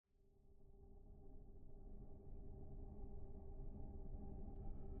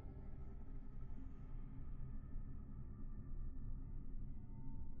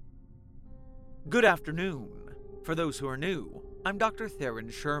Good afternoon. For those who are new, I'm Dr. Theron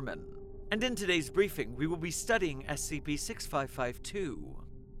Sherman, and in today's briefing we will be studying SCP-6552.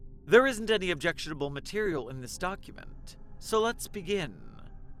 There isn't any objectionable material in this document, so let's begin.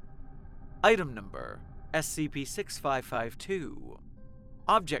 Item number, SCP-6552.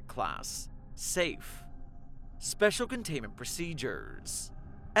 Object Class, Safe. Special Containment Procedures.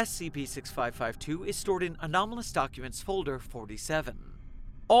 SCP-6552 is stored in Anomalous Documents Folder 47.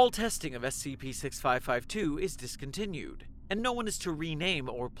 All testing of SCP-6552 is discontinued, and no one is to rename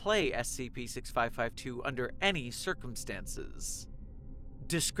or play SCP-6552 under any circumstances.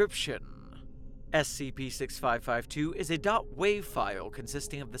 Description: SCP-6552 is a .wav file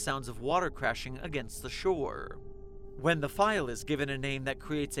consisting of the sounds of water crashing against the shore. When the file is given a name that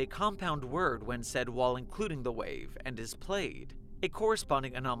creates a compound word when said while including the wave and is played, a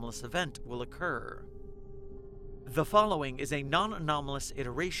corresponding anomalous event will occur. The following is a non-anomalous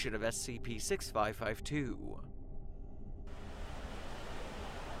iteration of SCP-6552.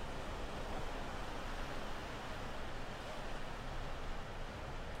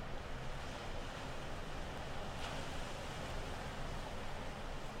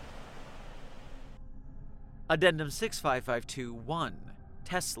 Addendum 6552-1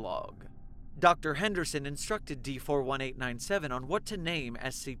 Test Log. Dr. Henderson instructed D41897 on what to name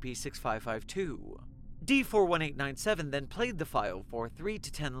SCP-6552. D41897 then played the file for 3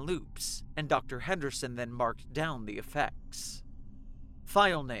 to 10 loops, and Dr. Henderson then marked down the effects.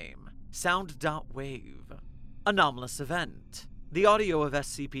 File name: Sound.wave. Anomalous event: the audio of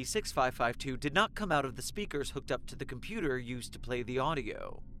SCP-6552 did not come out of the speakers hooked up to the computer used to play the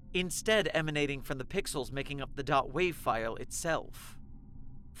audio, instead emanating from the pixels making up the .wave file itself.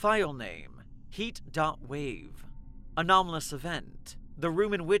 File name: Heat.wave. Anomalous event: the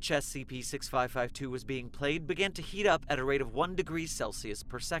room in which SCP-6552 was being played began to heat up at a rate of 1 degree Celsius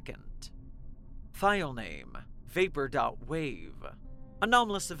per second. File name: Vapor.wave.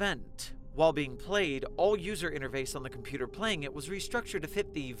 Anomalous event: while being played, all user interface on the computer playing it was restructured to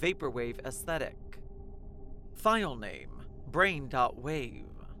fit the Vaporwave aesthetic. File name: Brain.wave.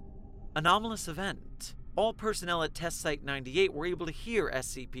 Anomalous event: all personnel at Test Site 98 were able to hear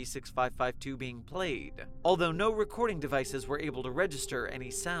SCP-6552 being played, although no recording devices were able to register any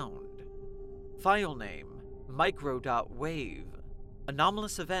sound. File name: Micro.wave.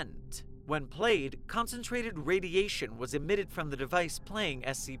 Anomalous event: when played, concentrated radiation was emitted from the device playing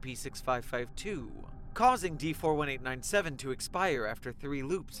SCP-6552, causing D41897 to expire after 3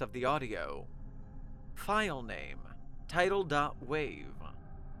 loops of the audio. File name: Tidal.wave.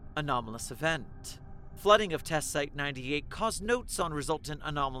 Anomalous event: flooding of Test Site 98 caused notes on resultant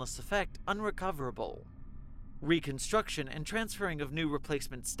anomalous effect unrecoverable. Reconstruction and transferring of new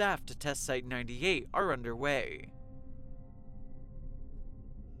replacement staff to Test Site 98 are underway.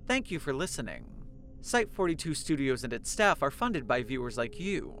 Thank you for listening. Site-42 Studios and its staff are funded by viewers like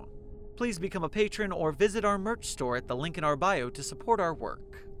you. Please become a patron or visit our merch store at the link in our bio to support our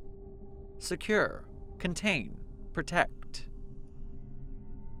work. Secure, contain, protect.